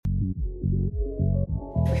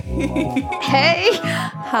Hey.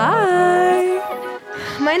 Hi.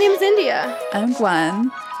 My name's India. I'm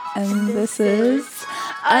Gwen, and this is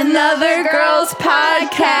Another Girls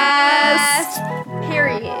Podcast.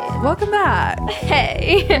 Period. Welcome back.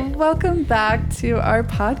 Hey. Welcome back to our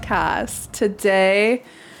podcast. Today,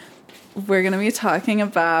 we're going to be talking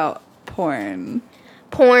about porn.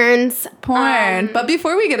 Porns. But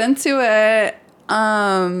before we get into it,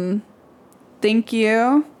 thank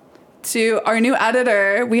you to our new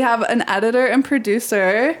editor. We have an editor and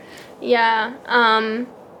producer. Yeah.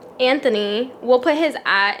 Anthony. We'll put his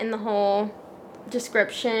 @ in the whole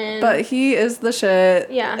description. But he is the shit.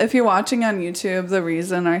 Yeah. If you're watching on YouTube, the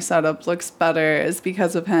reason our setup looks better is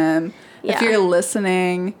because of him. Yeah. If you're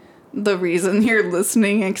listening, the reason your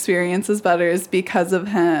listening experience is better is because of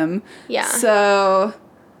him. Yeah. So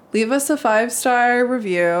leave us a 5-star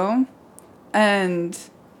review and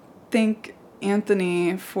thank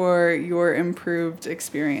Anthony for your improved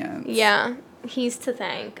experience. Yeah. He's to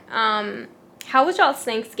thank. How was y'all's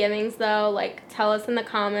Thanksgivings, though? Like, tell us in the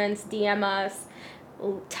comments, DM us.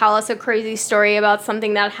 Tell us a crazy story about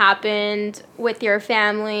something that happened with your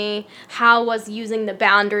family. How was using the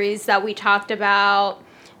boundaries that we talked about?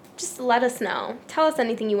 Just let us know. Tell us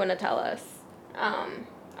anything you want to tell us. All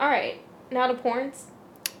right. Now to porns.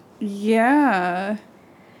 Yeah.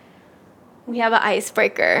 We have an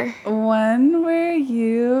icebreaker. When were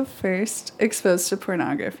you first exposed to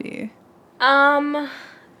pornography?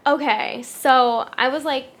 Okay. So I was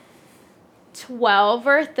like 12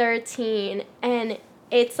 or 13, and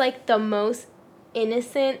it's like the most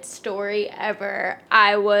innocent story ever.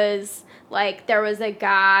 I was like, there was a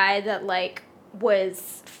guy that like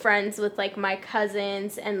was friends with like my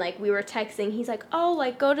cousins, and like we were texting. He's like, oh,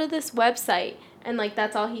 like go to this website, and like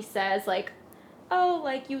that's all he says, like, oh,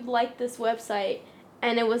 like you'd like this website.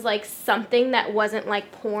 And it was like something that wasn't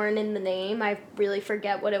like porn in the name. I really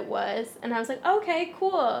forget what it was. And I was like, okay,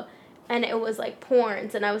 cool. And it was like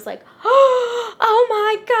porns, and I was like, oh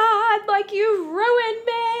my God, like you ruined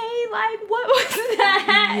me. Like, what was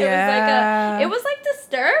that? Yeah. It was like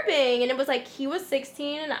disturbing. And it was like he was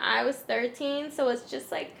 16 and I was 13. So it's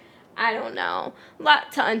just like, I don't know. A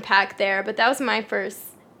lot to unpack there. But that was my first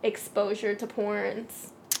exposure to porns.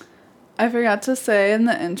 I forgot to say in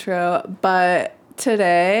the intro, but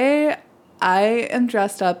today I am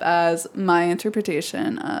dressed up as my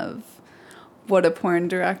interpretation of what a porn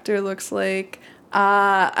director looks like.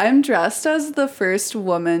 I'm dressed as the first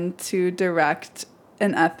woman to direct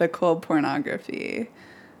an ethical pornography.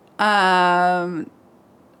 My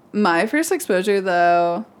first exposure,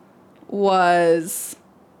 though, was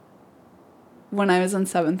when I was in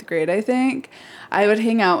 7th grade, I think. I would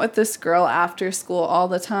hang out with this girl after school all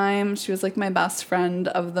the time. She was like my best friend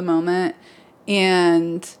of the moment.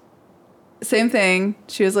 And same thing.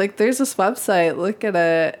 She was like, there's this website, look at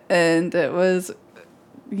it. And it was,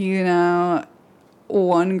 you know,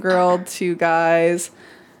 one girl, 2 guys.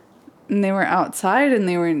 And they were outside and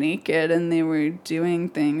they were naked and they were doing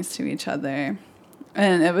things to each other.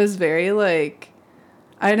 And it was very like,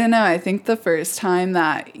 I don't know, I think the first time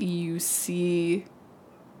that you see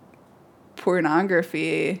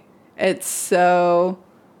pornography, it's so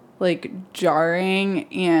like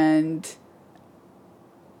jarring, and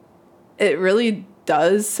it really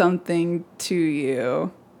does something to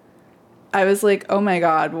you. I was like, oh my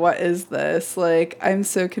God, what is this? Like, I'm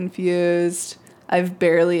so confused. I've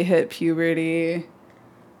barely hit puberty.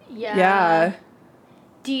 Yeah.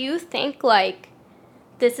 Do you think, like,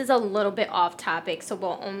 this is a little bit off topic, so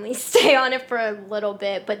we'll only stay on it for a little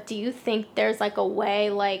bit, but do you think there's, like, a way,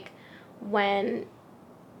 like, when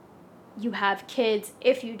you have kids,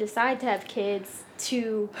 if you decide to have kids,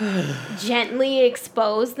 to gently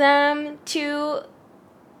expose them to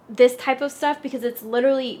this type of stuff? Because it's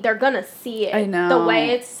literally, they're gonna see it. I know. The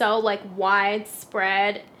way it's so, like,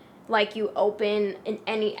 widespread, like, you open in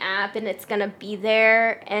any app and it's gonna be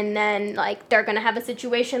there, and then, like, they're gonna have a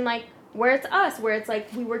situation, like, where it's us, where it's,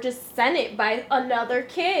 like, we were just sent it by another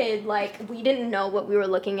kid. Like, we didn't know what we were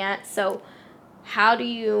looking at, so how do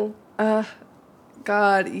you...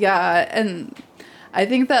 God, yeah. And I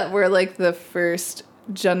think that we're, like, the first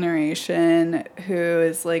generation who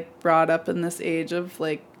is, like, brought up in this age of,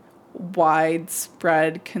 like,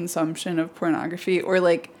 widespread consumption of pornography, or,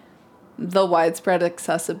 like, the widespread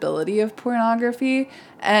accessibility of pornography.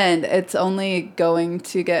 And it's only going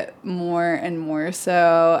to get more and more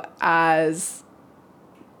so as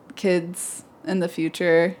kids in the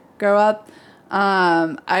future grow up.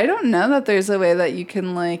 I don't know that there's a way that you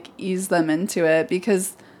can, like, ease them into it,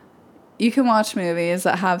 because you can watch movies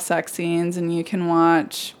that have sex scenes and you can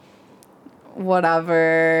watch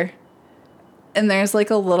whatever, And there's like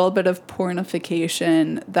a little bit of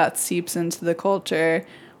pornification that seeps into the culture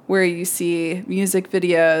where you see music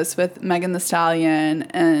videos with Megan Thee Stallion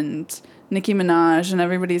and Nicki Minaj and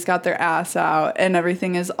everybody's got their ass out and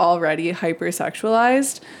everything is already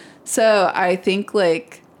hypersexualized. So I think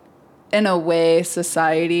like in a way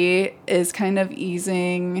society is kind of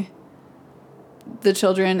easing the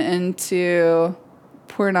children into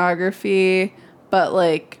pornography, but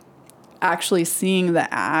like actually seeing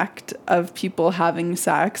the act of people having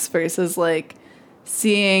sex versus like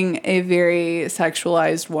seeing a very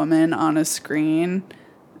sexualized woman on a screen,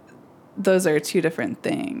 those are two different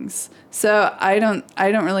things. So I don't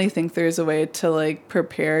really think there's a way to like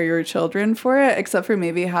prepare your children for it except for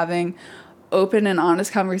maybe having open and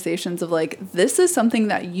honest conversations of like, this is something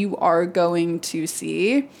that you are going to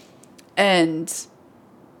see and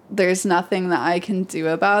there's nothing that I can do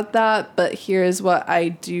about that, but here's what I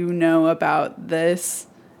do know about this.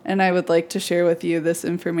 And I would like to share with you this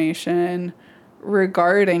information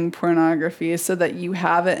regarding pornography so that you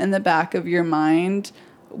have it in the back of your mind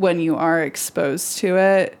when you are exposed to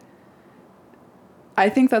it. I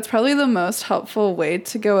think that's probably the most helpful way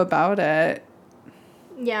to go about it.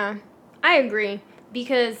 Yeah, I agree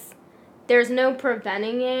because there's no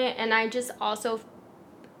preventing it, and I just also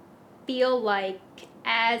feel like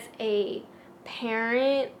as a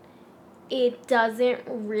parent, it doesn't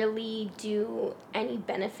really do any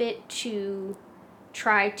benefit to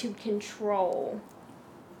try to control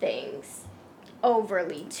things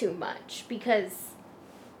overly too much because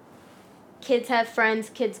kids have friends,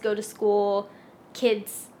 kids go to school,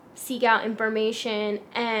 kids seek out information,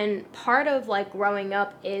 and part of like growing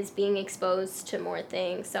up is being exposed to more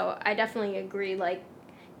things. So I definitely agree, like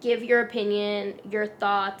give your opinion, your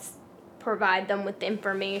thoughts, provide them with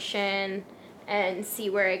information and see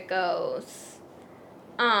where it goes.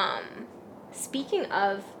 Speaking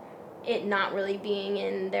of it not really being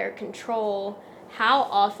in their control, how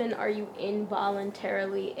often are you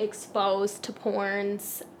involuntarily exposed to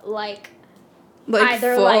porns like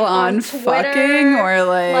either full like on Twitter, fucking or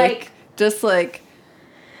like just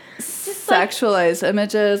sexualized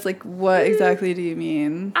images? Like what exactly do you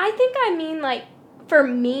mean? I mean like for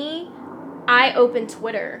me, I open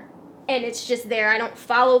Twitter and it's just there. I don't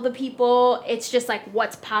follow the people. It's just like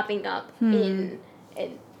what's popping up in.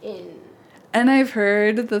 And I've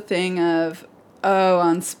heard the thing of, oh,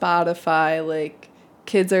 on Spotify, like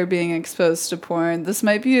kids are being exposed to porn. This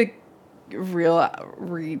might be a real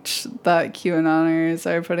reach that QAnoners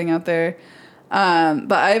are putting out there.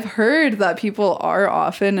 But I've heard that people are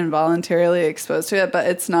often involuntarily exposed to it, but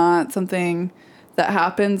it's not something that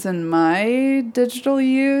happens in my digital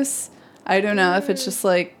use. I don't know if it's just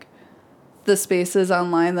like the spaces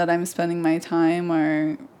online that I'm spending my time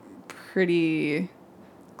are pretty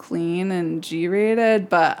clean and G-rated,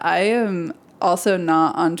 but I am also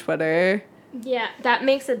not on Twitter. Yeah, that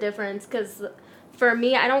makes a difference because for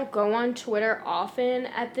me, I don't go on Twitter often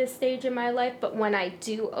at this stage in my life, but when I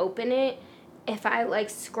do open it, if I like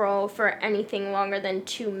scroll for anything longer than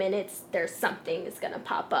 2 minutes, there's something is gonna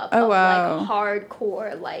pop up of like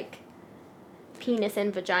hardcore like penis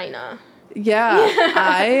and vagina. Yeah,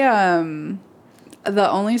 I the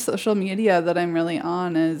only social media that I'm really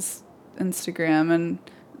on is Instagram, and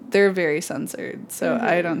they're very censored, so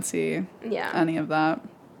I don't see any of that.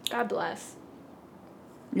 God bless.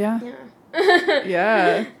 Yeah.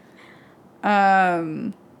 Yeah.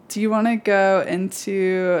 Do you want to go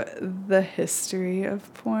into the history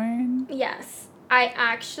of porn? Yes.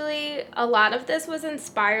 A lot of this was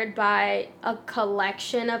inspired by a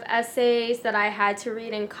collection of essays that I had to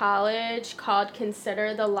read in college called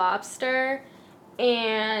Consider the Lobster.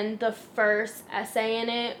 And the first essay in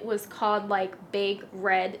it was called like Big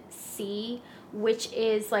Red Sea, which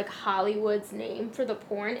is like Hollywood's name for the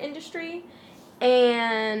porn industry.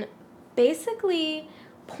 And basically,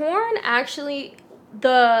 porn actually,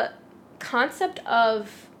 the concept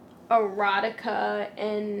of erotica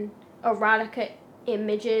and erotica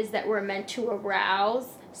images that were meant to arouse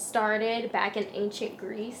started back in ancient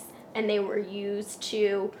Greece, and they were used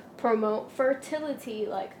to promote fertility.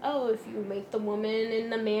 Like, oh, if you make the woman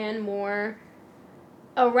and the man more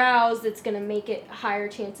aroused, it's going to make it higher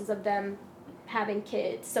chances of them having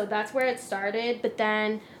kids. So that's where it started. But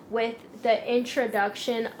then with the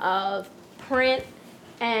introduction of print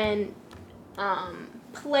and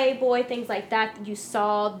Playboy, things like that, you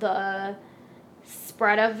saw the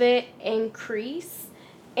spread of it increase.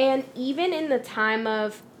 And even in the time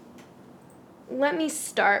of, let me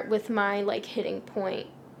start with my like hitting point.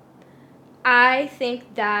 I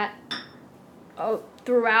think that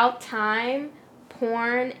throughout time,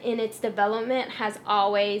 porn in its development has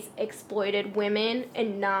always exploited women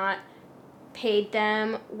and not paid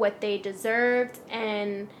them what they deserved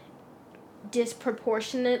and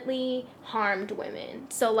disproportionately harmed women.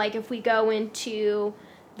 So, like, if we go into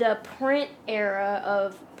the print era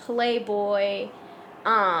of Playboy,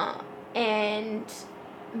 and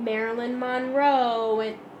Marilyn Monroe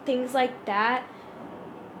and things like that,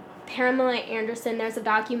 Pamela Anderson, there's a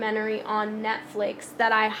documentary on Netflix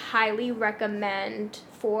that I highly recommend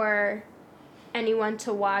for anyone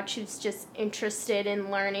to watch who's just interested in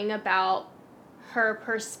learning about her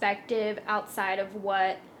perspective outside of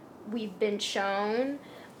what we've been shown.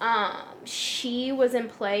 She was in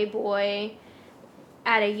Playboy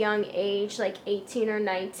at a young age, like 18 or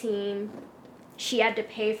 19. She had to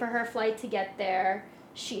pay for her flight to get there.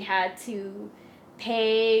 She had to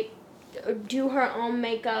do her own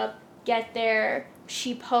makeup, get there.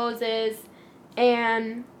 She poses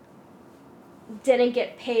and didn't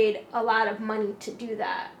get paid a lot of money to do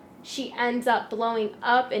that. She ends up blowing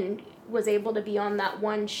up and was able to be on that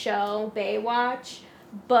one show, Baywatch.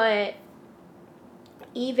 But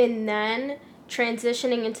even then,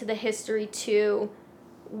 transitioning into the history too,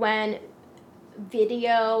 when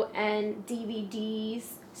video and DVDs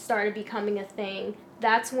started becoming a thing,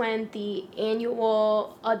 that's when the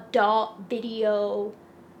annual Adult Video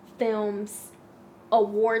Films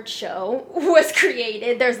award show was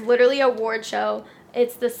created. There's literally an award show.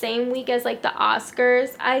 It's the same week as like the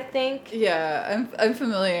Oscars, I think. Yeah, I'm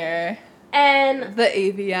familiar. And the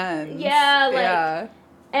AVNs. Yeah, like yeah.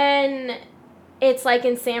 And it's like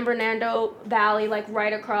in San Bernardino Valley, like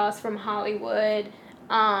right across from Hollywood.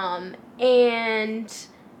 And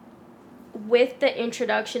with the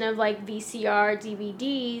introduction of like VCR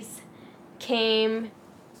DVDs came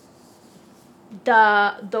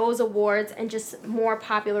those awards and just more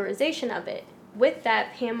popularization of it. With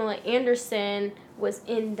that, Pamela Anderson was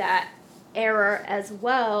in that era as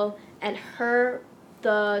well, and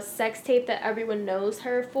the sex tape that everyone knows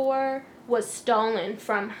her for was stolen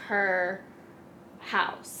from her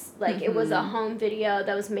house. Like, it was a home video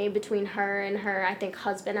that was made between her and her, I think,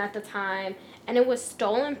 husband at the time, and it was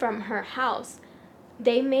stolen from her house.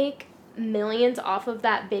 They make millions off of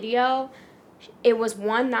that video. It was,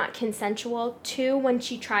 one, not consensual. Two, when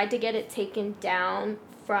she tried to get it taken down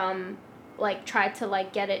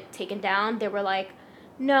get it taken down, they were like,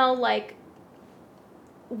 no, like,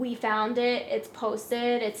 we found it, it's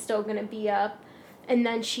posted, it's still gonna be up. And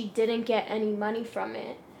then she didn't get any money from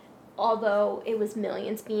it, although it was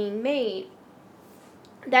millions being made.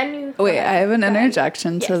 Then Wait, I have an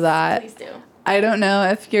interjection to that. Please do. I don't know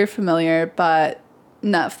if you're familiar, but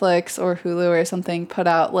Netflix or Hulu or something put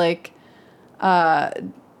out like a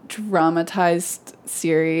dramatized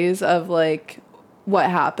series of like what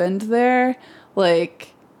happened there.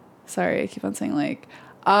 Like, sorry, I keep on saying like,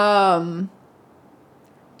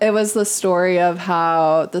 it was the story of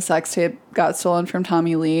how the sex tape got stolen from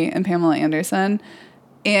Tommy Lee and Pamela Anderson.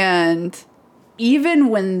 And even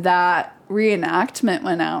when that reenactment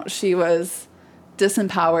went out, she was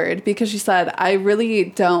disempowered because she said, I really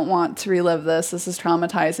don't want to relive this. This is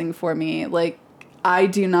traumatizing for me. Like, I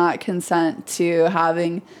do not consent to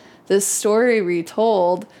having this story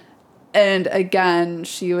retold. And again,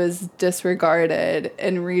 she was disregarded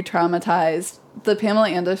and re-traumatized. The Pamela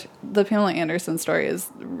Anderson story is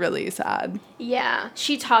really sad. Yeah,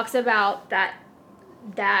 she talks about that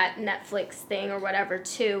Netflix thing or whatever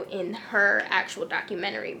too in her actual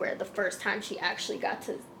documentary, where the first time she actually got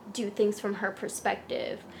to do things from her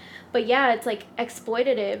perspective. But yeah, it's like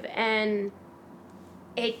exploitative, and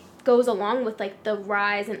it goes along with like the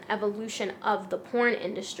rise and evolution of the porn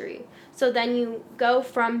industry. So then you go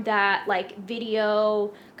from that like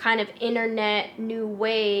video kind of internet new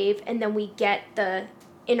wave, and then we get the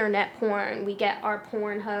internet porn. We get our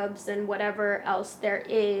Pornhubs and whatever else there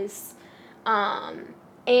is.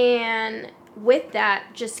 And with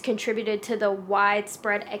that, just contributed to the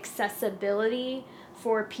widespread accessibility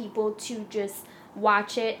for people to just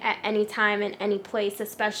watch it at any time in any place,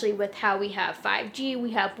 especially with how we have 5G,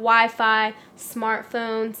 we have Wi-Fi,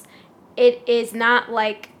 smartphones. It is not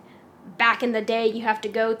like back in the day you have to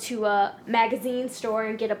go to a magazine store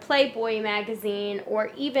and get a Playboy magazine,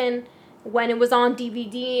 or even when it was on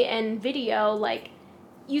DVD and video, like,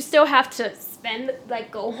 you still have to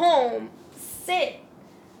go home, sit,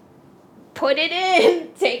 put it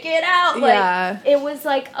in, take it out. Like, yeah. It was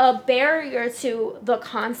like a barrier to the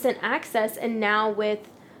constant access. And now with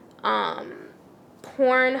Pornhub,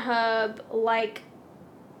 like,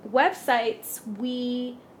 websites,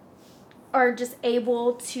 we are just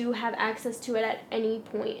able to have access to it at any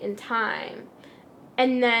point in time.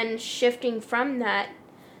 And then shifting from that,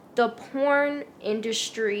 the porn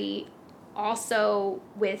industry also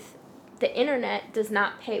with the internet does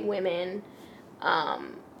not pay women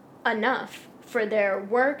enough for their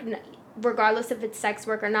work, regardless if it's sex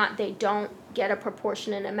work or not. They don't get a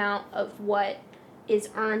proportionate amount of what is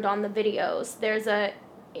earned on the videos. There's a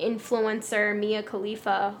influencer, Mia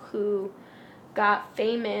Khalifa, who got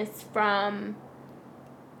famous from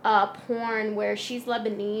a porn where she's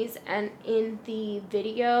Lebanese, and in the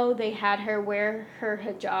video they had her wear her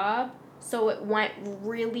hijab, so it went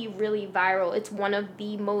really, really viral. It's one of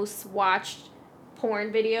the most watched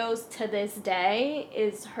porn videos to this day,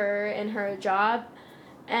 is her in her hijab,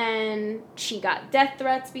 and she got death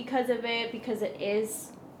threats because of it, because it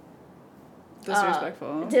is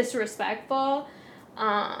disrespectful.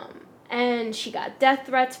 And she got death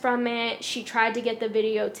threats from it. She tried to get the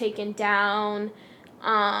video taken down.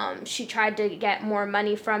 She tried to get more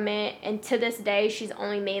money from it, and to this day she's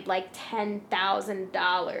only made like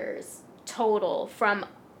 $10,000 total from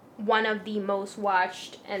one of the most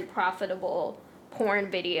watched and profitable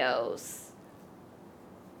porn videos.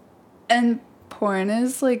 And porn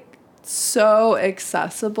is like so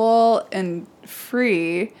accessible and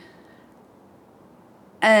free.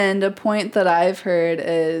 And a point that I've heard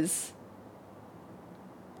is,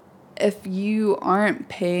 if you aren't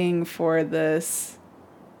paying for this,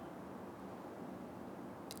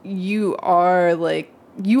 you are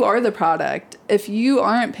the product. If you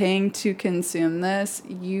aren't paying to consume this,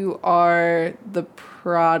 you are the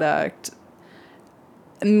product.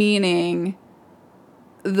 Meaning,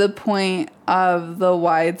 the point of the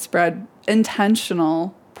widespread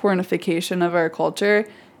intentional pornification of our culture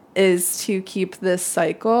is to keep this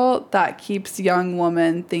cycle that keeps young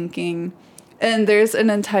women thinking. And there's an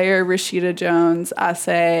entire Rashida Jones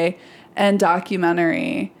essay and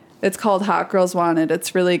documentary. It's called Hot Girls Wanted.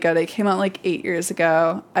 It's really good. It came out like 8 years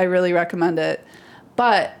ago. I really recommend it.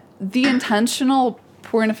 But the intentional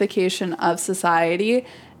pornification of society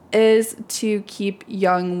is to keep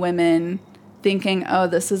young women thinking, oh,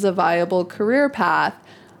 this is a viable career path,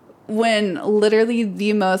 when literally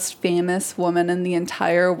the most famous woman in the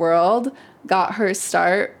entire world got her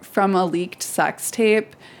start from a leaked sex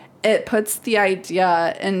tape. It puts the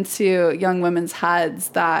idea into young women's heads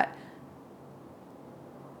that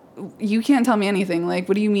you can't tell me anything. Like,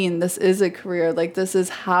 what do you mean this is a career? Like, this is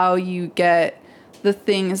how you get the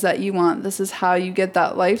things that you want. This is how you get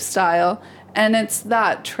that lifestyle. And it's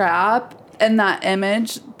that trap and that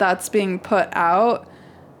image that's being put out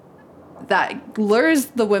that lures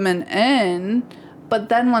the women in. But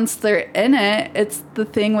then once they're in it, it's the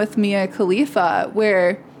thing with Mia Khalifa,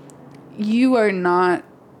 where you are not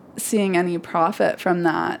seeing any profit from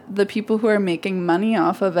that. The people who are making money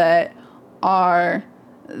off of it are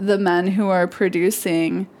the men who are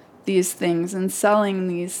producing these things and selling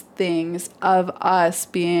these things of us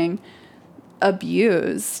being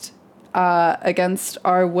abused against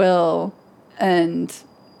our will. And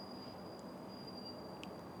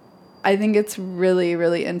I think it's really,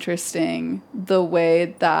 really interesting the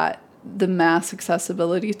way that the mass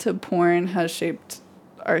accessibility to porn has shaped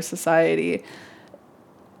our society.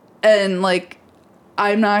 And, like,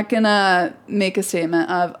 I'm not gonna make a statement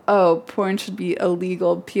of, oh, porn should be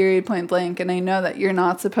illegal, period, point blank. And I know that you're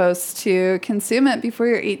not supposed to consume it before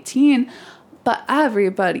you're 18, but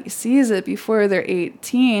everybody sees it before they're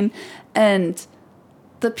 18. And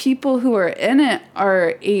the people who are in it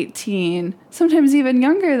are 18, sometimes even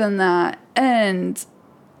younger than that. And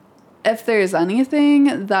if there's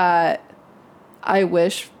anything that I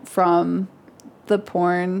wish from the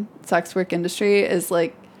porn sex work industry is,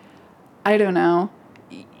 like, I don't know,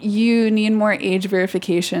 you need more age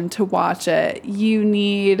verification to watch it. You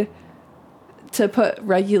need to put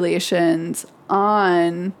regulations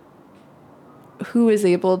on who is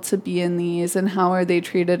able to be in these and how are they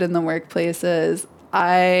treated in the workplaces.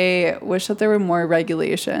 I wish that there were more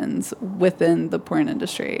regulations within the porn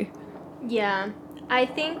industry. Yeah, I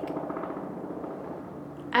think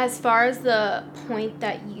as far as the point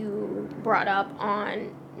that you brought up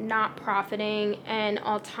on not profiting and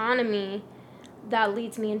autonomy, that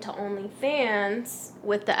leads me into OnlyFans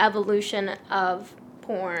with the evolution of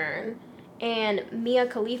porn. And Mia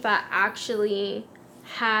Khalifa actually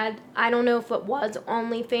had, I don't know if it was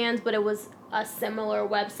OnlyFans, but it was a similar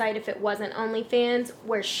website if it wasn't OnlyFans,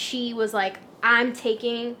 where she was like, I'm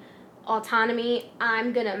taking autonomy,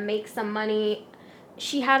 I'm gonna make some money.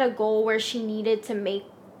 She had a goal where she needed to make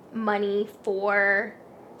money for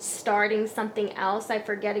starting something else. I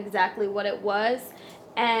forget exactly what it was.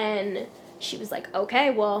 And she was like, okay,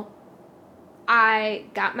 well, I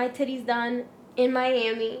got my titties done in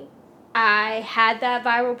Miami. I had that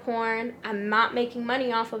viral porn. I'm not making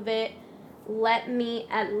money off of it. Let me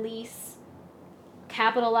at least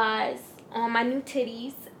capitalize on my new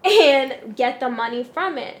titties and get the money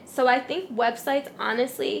from it. So I think websites,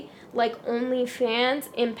 honestly, like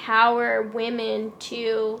OnlyFans, empower women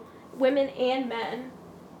and men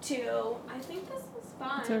to, I think this is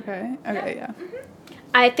fine. It's okay? Okay, yeah. Mm-hmm.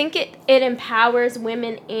 I think it empowers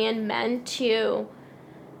women and men to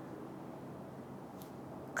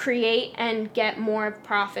create and get more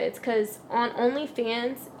profits, because on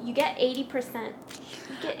OnlyFans you get 80%.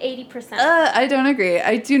 You get 80%. I don't agree.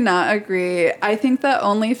 I do not agree. I think that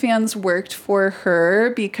OnlyFans worked for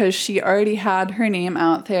her because she already had her name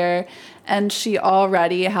out there and she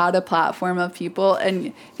already had a platform of people.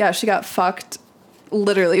 And yeah, she got fucked,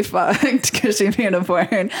 literally fucked, because she made a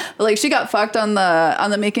porn. But like, she got fucked on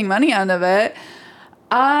the making money end of it.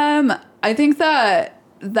 I think that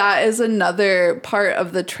is another part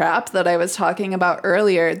of the trap that I was talking about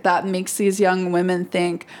earlier that makes these young women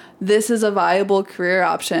think this is a viable career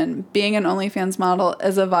option. Being an OnlyFans model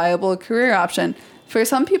is a viable career option. For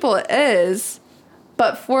some people it is,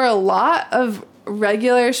 but for a lot of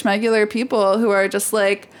regular schmegular people who are just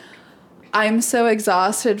like, I'm so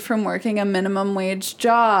exhausted from working a minimum wage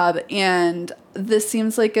job and this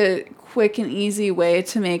seems like a quick and easy way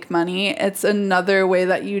to make money, it's another way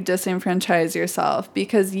that you disenfranchise yourself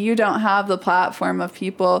because you don't have the platform of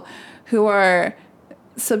people who are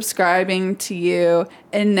subscribing to you,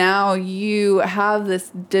 and now you have this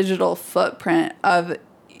digital footprint of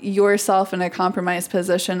yourself in a compromised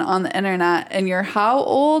position on the internet, and you're how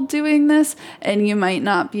old doing this, and you might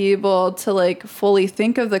not be able to like fully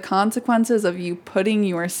think of the consequences of you putting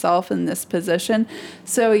yourself in this position.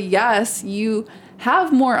 So yes, you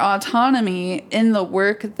have more autonomy in the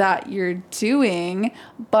work that you're doing,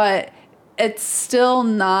 but it's still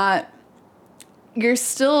not, you're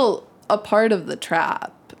still a part of the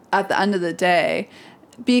trap at the end of the day,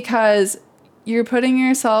 because you're putting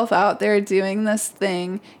yourself out there doing this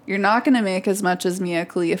thing. You're not going to make as much as Mia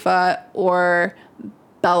Khalifa or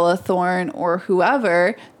Bella Thorne or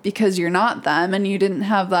whoever because you're not them and you didn't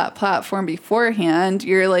have that platform beforehand.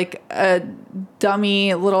 You're like a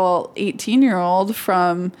dummy little 18-year-old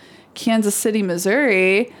from Kansas City,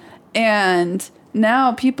 Missouri, and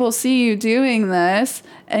now people see you doing this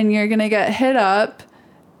and you're going to get hit up.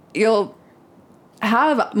 You'll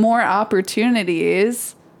have more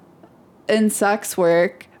opportunities in sex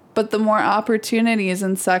work, but the more opportunities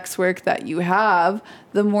in sex work that you have,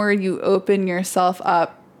 the more you open yourself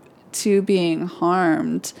up to being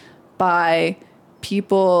harmed by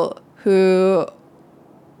people who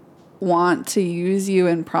want to use you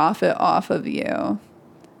and profit off of you,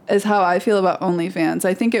 is how I feel about OnlyFans.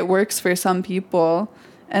 I think it works for some people,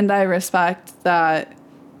 and I respect that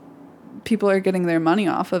people are getting their money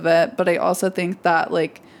off of it, but I also think that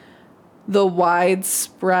like the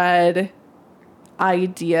widespread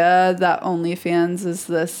idea that OnlyFans is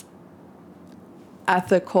this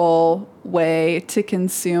ethical way to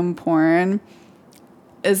consume porn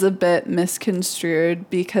is a bit misconstrued,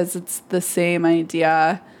 because it's the same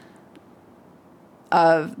idea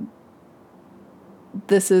of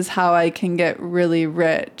this is how I can get really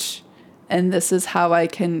rich and this is how I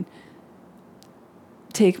can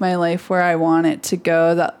take my life where I want it to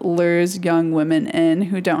go, that lures young women in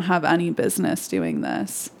who don't have any business doing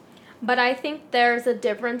this. But I think there's a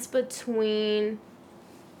difference between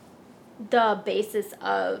the basis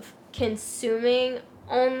of consuming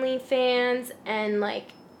OnlyFans and like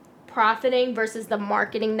profiting versus the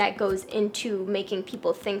marketing that goes into making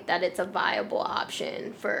people think that it's a viable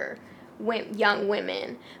option for young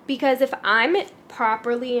women. Because if I'm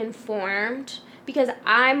properly informed, because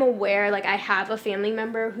I'm aware, like I have a family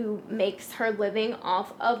member who makes her living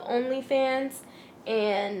off of OnlyFans,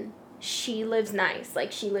 and she lives nice,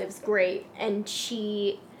 like she lives great, and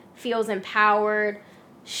she feels empowered.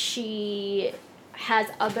 She has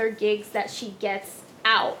other gigs that she gets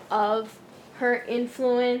out of her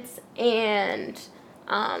influence, and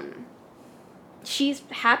she's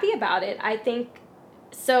happy about it, I think.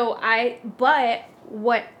 But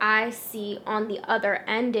what I see on the other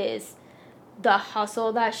end is the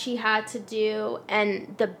hustle that she had to do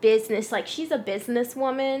and the business. Like, she's a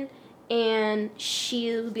businesswoman, and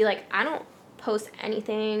she'll be like, I don't post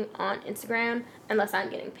anything on Instagram unless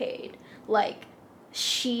I'm getting paid. Like,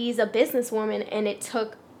 she's a businesswoman, and it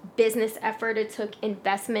took business effort, it took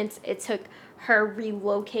investments, it took her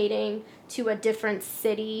relocating to a different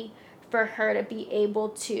city for her to be able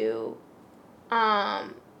to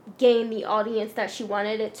gain the audience that she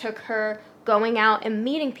wanted. It took her going out and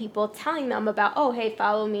meeting people, telling them about, oh, hey,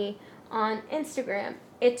 follow me on Instagram.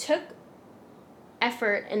 It took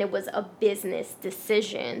effort, and it was a business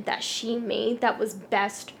decision that she made that was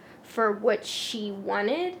best for what she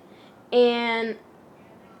wanted. And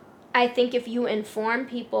I think if you inform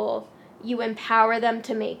people, you empower them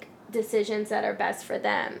to make decisions that are best for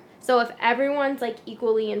them. So if everyone's like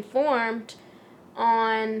equally informed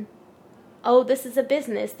on, oh, this is a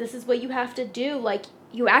business, this is what you have to do, like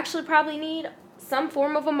you actually probably need some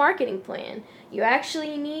form of a marketing plan. You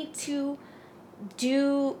actually need to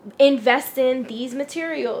invest in these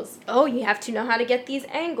materials. Oh, you have to know how to get these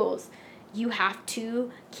angles. You have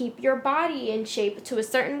to keep your body in shape to a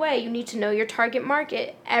certain way. You need to know your target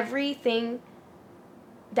market. Everything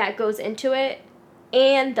that goes into it,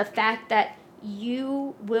 and the fact that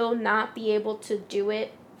you will not be able to do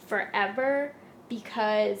it forever,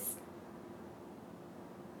 because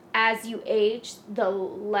as you age, the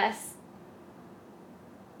less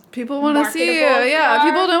people want to see you. marketable Yeah, are.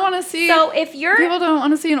 people don't want to see. So if you're People don't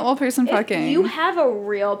want to see an old person if fucking. you have a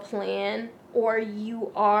real plan, or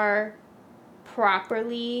you are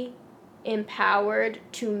properly empowered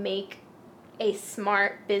to make a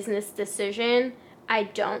smart business decision, I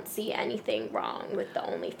don't see anything wrong with the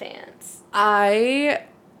OnlyFans. I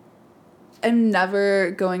am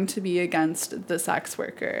never going to be against the sex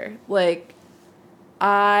worker. Like,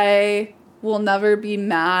 I will never be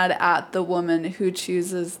mad at the woman who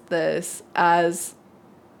chooses this as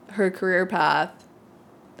her career path.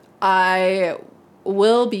 I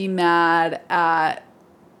will be mad at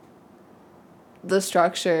the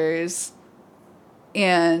structures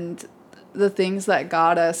and the things that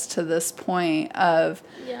got us to this point of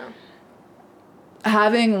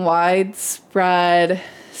having widespread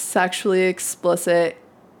sexually explicit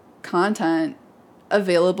content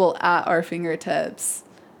available at our fingertips.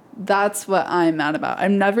 That's what I'm mad about.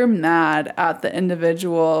 I'm never mad at the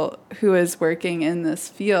individual who is working in this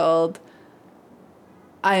field.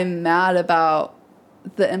 I'm mad about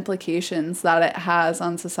the implications that it has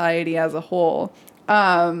on society as a whole.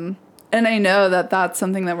 And I know that that's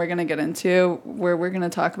something that we're going to get into, where we're going to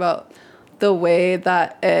talk about the way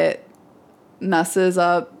that it messes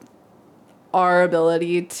up our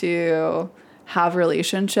ability to have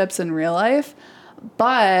relationships in real life.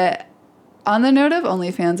 But on the note of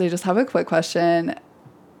OnlyFans, I just have a quick question.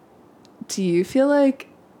 Do you feel like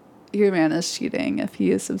your man is cheating if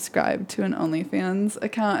he is subscribed to an OnlyFans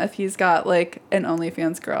account, if he's got like an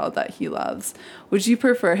OnlyFans girl that he loves? Would you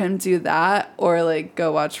prefer him do that, or like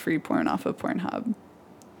go watch free porn off of Pornhub?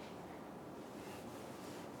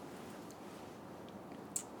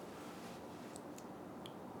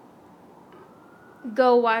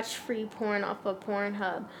 Go watch free porn off of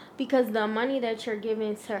Pornhub, because the money that you're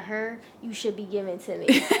giving to her, you should be giving to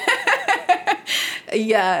me.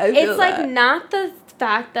 Yeah, I feel it's like that. Not the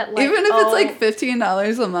fact that like, even if it's like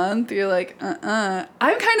 $15 a month, you're like, I'm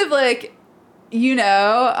kind of like, you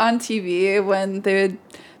know, on TV when they would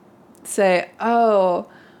say, oh,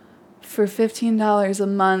 for $15 a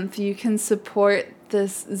month, you can support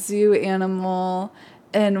this zoo animal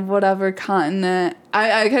in whatever continent.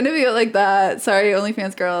 I kind of feel like that. Sorry,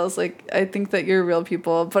 OnlyFans girls. Like, I think that you're real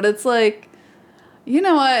people. But it's like, you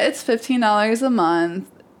know what? It's $15 a month.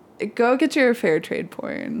 Go get your fair trade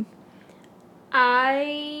porn.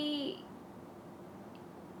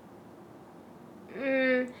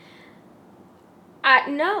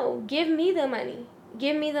 No, give me the money.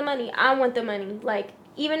 Give me the money. I want the money. Like,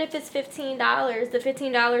 even if it's $15, the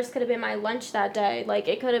 $15 could have been my lunch that day. Like,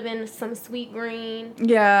 it could have been some sweet green.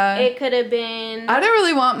 Yeah. It could have been... I don't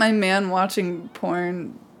really want my man watching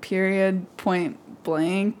porn, period, point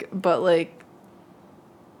blank, but, like...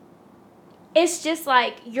 It's just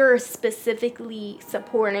like you're specifically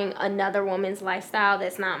supporting another woman's lifestyle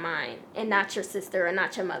that's not mine, and not your sister or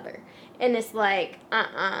not your mother. And it's like,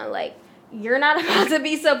 like, you're not about to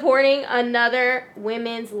be supporting another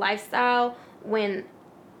women's lifestyle when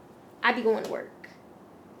I be going to work.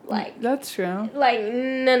 Like, that's true. Like,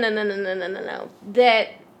 no.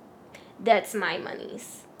 That's my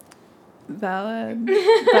money's. Valid.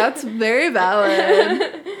 That's very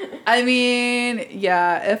valid. I mean,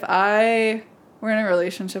 yeah, if I were in a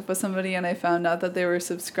relationship with somebody and I found out that they were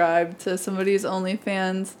subscribed to somebody's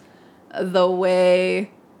OnlyFans, the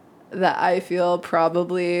way that I feel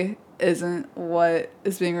probably isn't what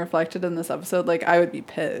is being reflected in this episode, like, I would be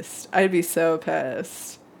pissed. I'd be so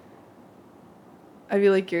pissed. I'd be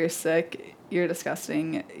like, you're sick, you're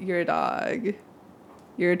disgusting, you're a dog,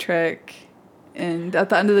 you're a trick, and at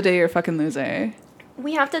the end of the day, you're a fucking loser.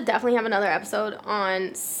 We have to definitely have another episode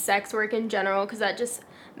on sex work in general, because that just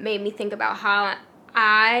made me think about how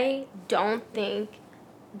I don't think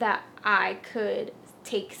that I could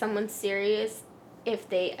take someone serious if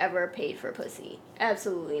they ever paid for pussy.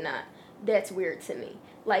 Absolutely not. That's weird to me.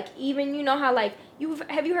 Like, even, you know how, like,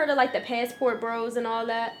 have you heard of, like, the passport bros and all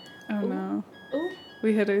that? Oh, Ooh. no. Ooh.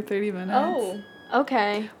 We hit our 30 minutes.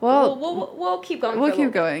 Okay. Well, we'll keep going. We'll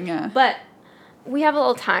keep going, yeah. But we have a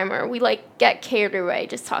little timer. We like get carried away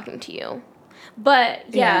just talking to you.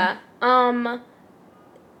 But yeah.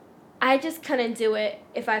 I just couldn't do it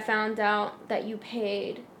if I found out that you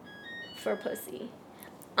paid for pussy.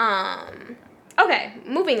 Okay,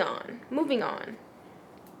 moving on.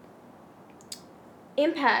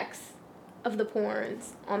 Impacts of the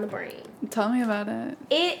porns on the brain. Tell me about it.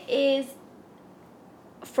 It is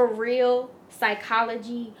for real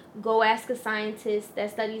psychology. Go ask a scientist that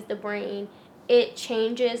studies the brain. It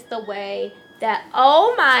changes the way that,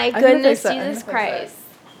 oh my goodness, Jesus Christ.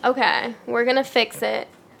 Okay, we're gonna fix it.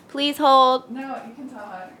 Please hold. No, you can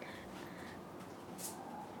talk.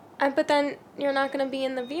 But then you're not gonna be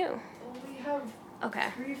in the view. Well, we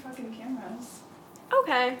have 3 fucking cameras.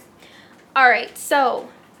 Okay. Alright, so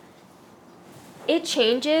it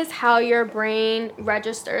changes how your brain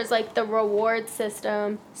registers, like the reward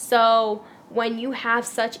system. So when you have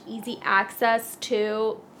such easy access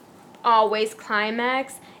to always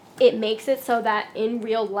climax, it makes it so that in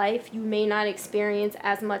real life you may not experience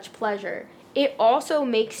as much pleasure. It also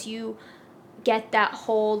makes you get that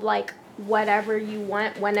whole, like, whatever you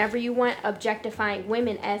want, whenever you want, objectifying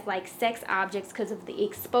women as, like, sex objects because of the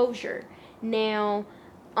exposure. Now,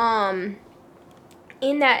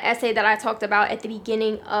 in that essay that I talked about at the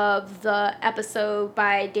beginning of the episode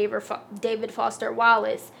by David Foster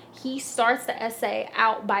Wallace, he starts the essay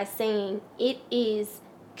out by saying it is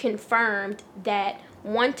confirmed that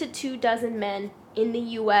 1 to 2 dozen men in the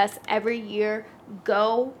U.S. every year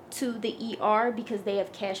go to the ER because they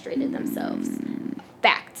have castrated themselves.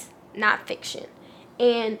 Fact, not fiction.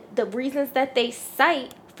 And the reasons that they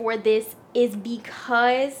cite for this is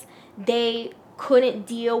because they couldn't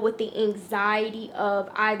deal with the anxiety of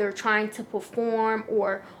either trying to perform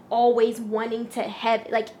or always wanting to have,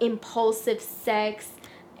 like, impulsive sex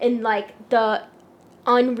and, like, the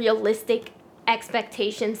unrealistic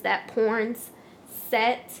expectations that porns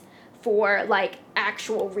set for, like,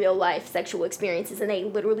 actual real life sexual experiences, and they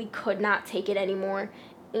literally could not take it anymore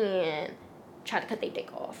and try to cut their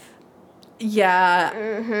dick off. Yeah.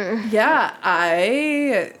 Mm-hmm. Yeah,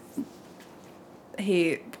 I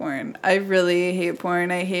hate porn. I really hate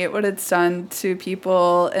porn. I hate what it's done to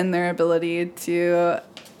people and their ability to,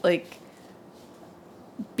 like,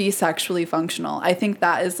 be sexually functional. I think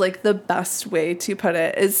that is, like, the best way to put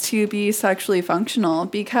it, is to be sexually functional,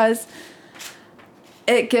 because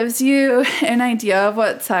it gives you an idea of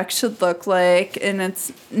what sex should look like, and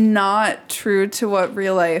it's not true to what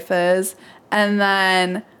real life is. And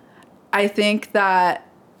then I think that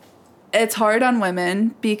it's hard on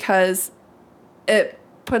women because it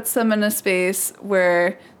puts them in a space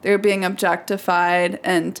where they're being objectified,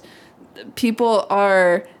 and people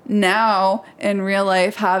are now in real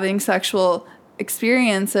life having sexual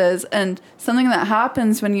experiences, and something that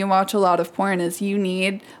happens when you watch a lot of porn is you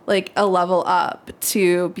need, like, a level up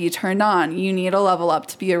to be turned on. You need a level up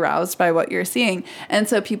to be aroused by what you're seeing. And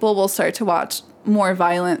so people will start to watch more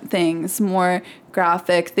violent things, more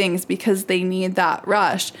graphic things, because they need that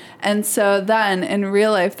rush. And so then in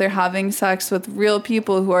real life, they're having sex with real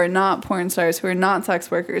people who are not porn stars, who are not sex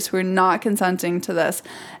workers, who are not consenting to this,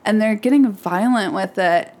 and they're getting violent with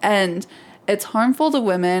it. And it's harmful to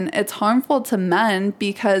women. It's harmful to men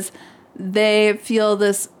because they feel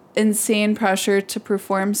this insane pressure to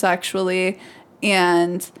perform sexually.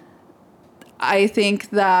 And I think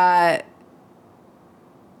that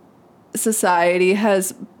society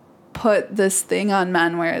has put this thing on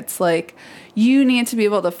men where it's like, you need to be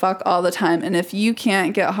able to fuck all the time, and if you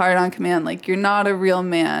can't get hard on command, like, you're not a real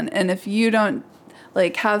man. And if you don't,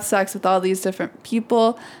 like, have sex with all these different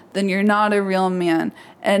people, then you're not a real man.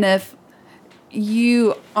 And if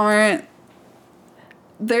you aren't,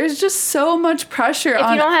 there's just so much pressure on,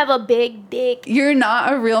 if you don't have a big dick, you're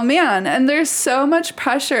not a real man. And there's so much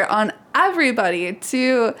pressure on everybody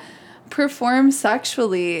to perform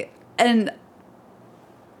sexually. And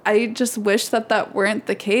I just wish that that weren't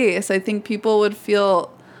the case. I think people would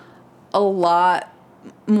feel a lot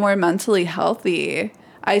more mentally healthy.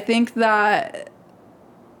 I think that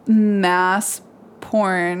mass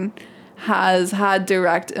porn has had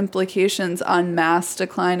direct implications on mass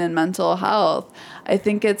decline in mental health. I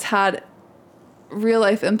think it's had real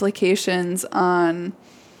life implications on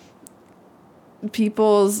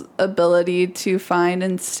people's ability to find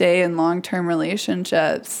and stay in long-term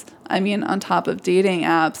relationships. I mean, on top of dating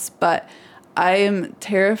apps, but I am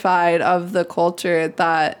terrified of the culture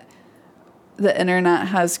that the internet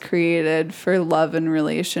has created for love and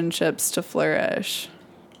relationships to flourish.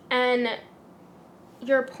 And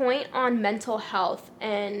your point on mental health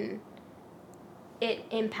and it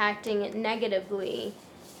impacting it negatively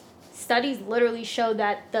studies literally show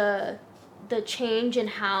that the change in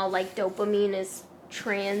how like dopamine is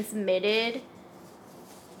transmitted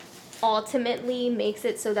ultimately makes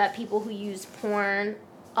it so that people who use porn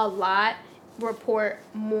a lot report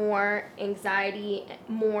more anxiety,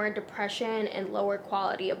 more depression, and lower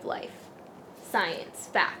quality of life. Science,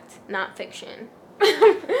 fact, not fiction.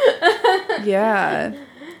 Yeah.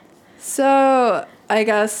 So I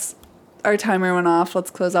guess our timer went off.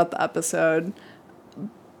 Let's close out the episode.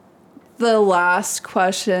 The last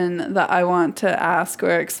question that I want to ask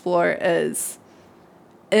or explore is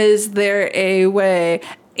there a way,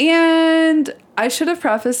 and I should have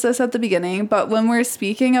prefaced this at the beginning, but when we're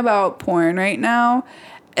speaking about porn right now,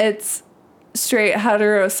 it's straight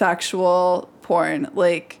heterosexual porn,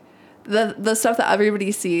 like the stuff that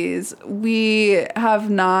everybody sees. We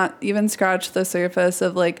have not even scratched the surface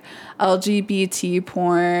of like LGBT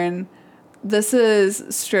porn. This is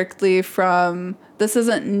strictly from, this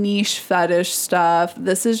isn't niche fetish stuff.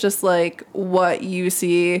 This is just like what you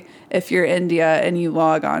see if you're India and you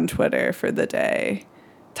log on Twitter for the day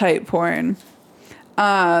type porn.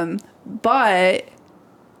 But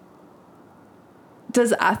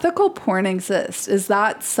does ethical porn exist? Is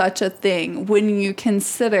that such a thing when you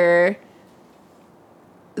consider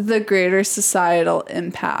the greater societal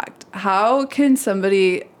impact? How can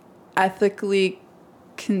somebody ethically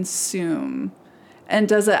consume, and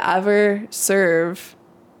does it ever serve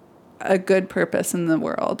a good purpose in the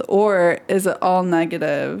world, or is it all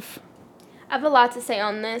negative? I have a lot to say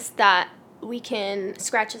on this that we can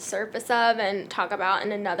scratch the surface of and talk about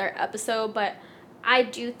in another episode, but I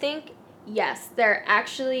do think, yes, there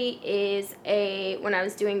actually is when I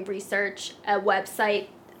was doing research, a website,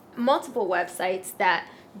 multiple websites that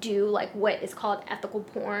do like what is called ethical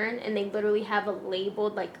porn, and they literally have a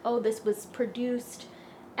labeled like, oh, this was produced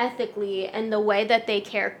ethically, and the way that they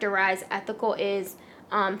characterize ethical is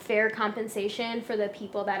fair compensation for the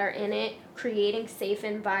people that are in it, creating safe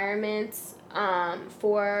environments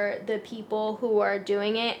for the people who are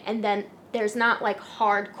doing it, and then there's not like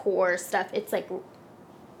hardcore stuff. It's like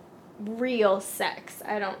real sex.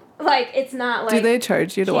 It's not like... Do they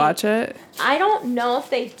charge you to watch it? I don't know if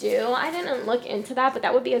they do. I didn't look into that, but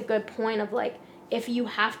that would be a good point of like, if you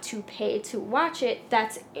have to pay to watch it,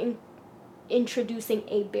 that's introducing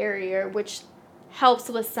a barrier, which helps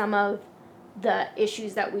with some of the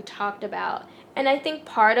issues that we talked about. And I think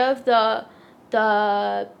part of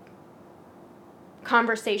the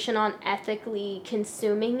conversation on ethically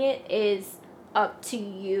consuming it is up to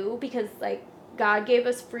you, because like God gave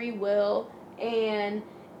us free will, and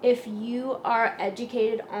if you are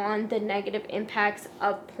educated on the negative impacts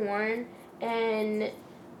of porn and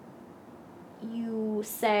you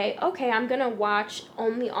say, okay, I'm gonna watch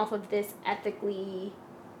only off of this ethically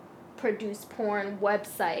produced porn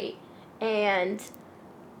website, and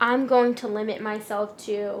I'm going to limit myself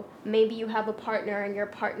to, maybe you have a partner and your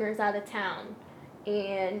partner's out of town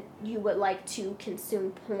and you would like to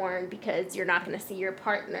consume porn because you're not going to see your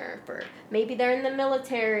partner for, maybe they're in the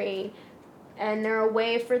military and they're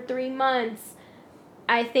away for 3 months.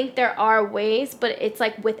 I think there are ways, but it's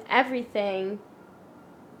like with everything,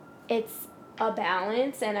 it's a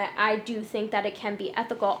balance, and I do think that it can be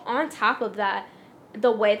ethical. On top of that,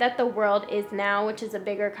 the way that the world is now, which is a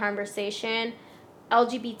bigger conversation,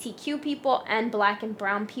 LGBTQ people and Black and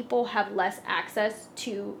brown people have less access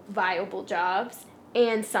to viable jobs,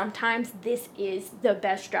 and sometimes this is the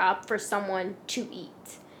best job for someone to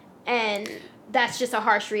eat, and that's just a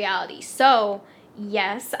harsh reality. So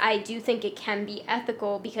yes, I do think it can be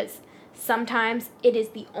ethical, because sometimes it is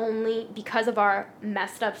the only, because of our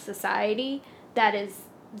messed up society, that is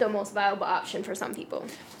the most viable option for some people.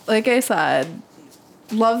 Like I said,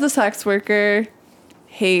 love the sex worker,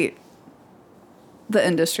 hate the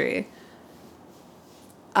industry.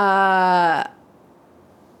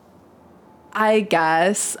 I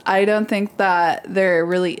guess I don't think that there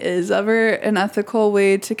really is ever an ethical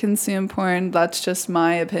way to consume porn. That's just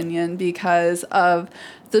my opinion, because of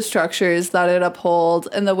the structures that it upholds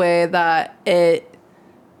and the way that it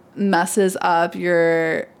messes up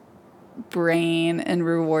your brain and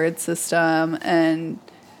reward system. And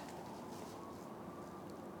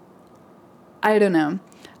I don't know.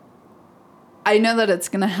 I know that it's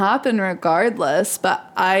going to happen regardless,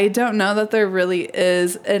 but I don't know that there really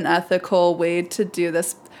is an ethical way to do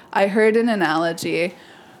this. I heard an analogy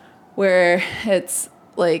where it's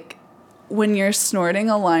like when you're snorting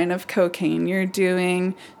a line of cocaine, you're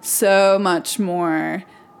doing so much more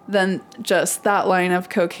than just that line of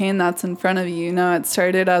cocaine that's in front of you. You know, it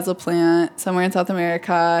started as a plant somewhere in South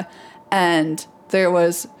America, and there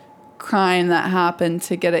was crime that happened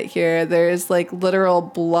to get it here. There's like literal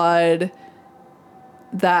blood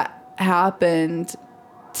that happened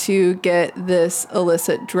to get this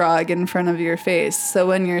illicit drug in front of your face. So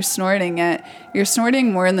when you're snorting it, you're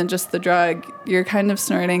snorting more than just the drug. You're kind of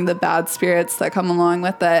snorting the bad spirits that come along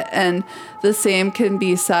with it. And the same can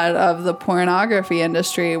be said of the pornography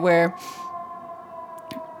industry, where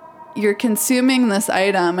you're consuming this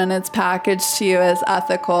item and it's packaged to you as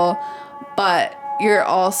ethical, but you're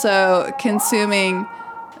also consuming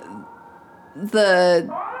the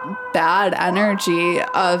bad energy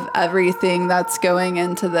of everything that's going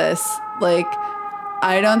into this. Like,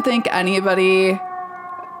 I don't think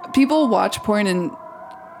people watch porn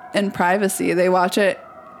in privacy. They watch it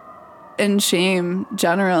in shame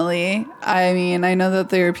generally. I mean, I know that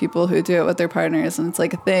there are people who do it with their partners and it's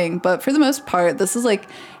like a thing, but for the most part, this is like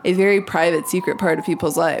a very private, secret part of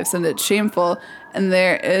people's lives, and it's shameful. And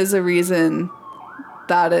there is a reason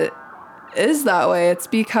that it is that way. It's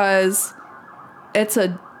because it's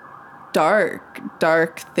a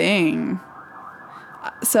dark thing.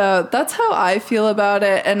 So that's how I feel about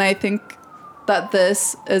it, and I think that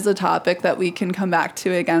this is a topic that we can come back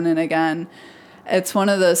to again and again. It's one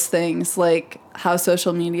of those things, like how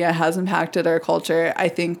social media has impacted our culture. I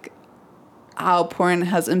think how porn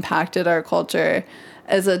has impacted our culture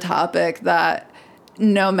is a topic that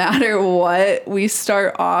no matter what we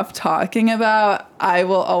start off talking about, I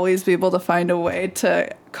will always be able to find a way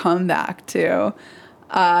to come back to.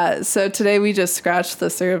 So today we just scratched the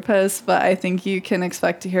surface, but I think you can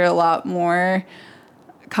expect to hear a lot more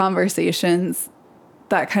conversations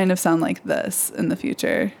that kind of sound like this in the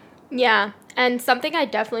future. Yeah, and something I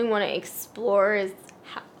definitely want to explore is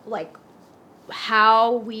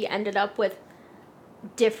how we ended up with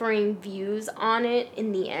differing views on it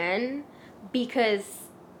in the end, because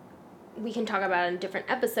we can talk about it in a different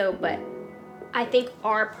episode, but I think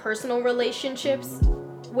our personal relationships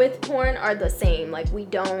with porn are the same. Like, we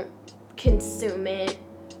don't consume it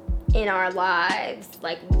in our lives.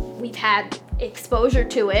 Like, we've had exposure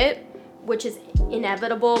to it, which is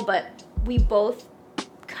inevitable, but we both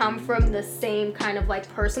come from the same kind of like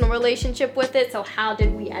personal relationship with it. So how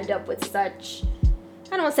did we end up with such,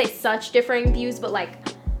 I don't want to say such differing views, but like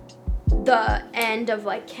the end of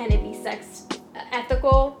like, can it be sex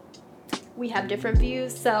ethical? We have different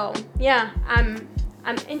views. So yeah, I'm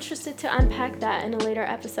interested to unpack that in a later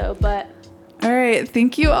episode. But all right,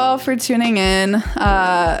 thank you all for tuning in.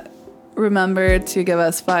 Remember to give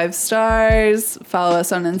us 5 stars. Follow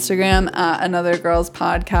us on Instagram at Another Girls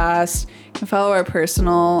Podcast. You can follow our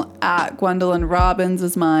personal at Gwendolyn Robbins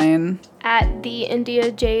is mine. At the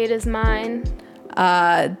India Jade is mine.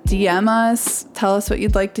 DM us. Tell us what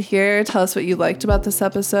you'd like to hear. Tell us what you liked about this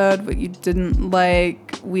episode, what you didn't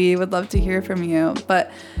like. We would love to hear from you.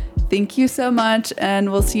 But thank you so much,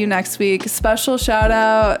 and we'll see you next week. Special shout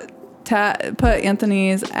out. Put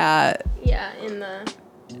Anthony's at. Yeah, in the.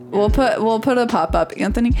 We'll put a pop up.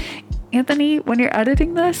 Anthony, when you're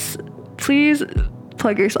editing this, please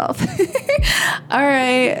plug yourself. All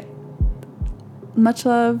right. Much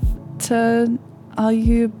love to all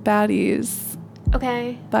you baddies.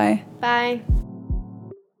 Okay. Bye. Bye.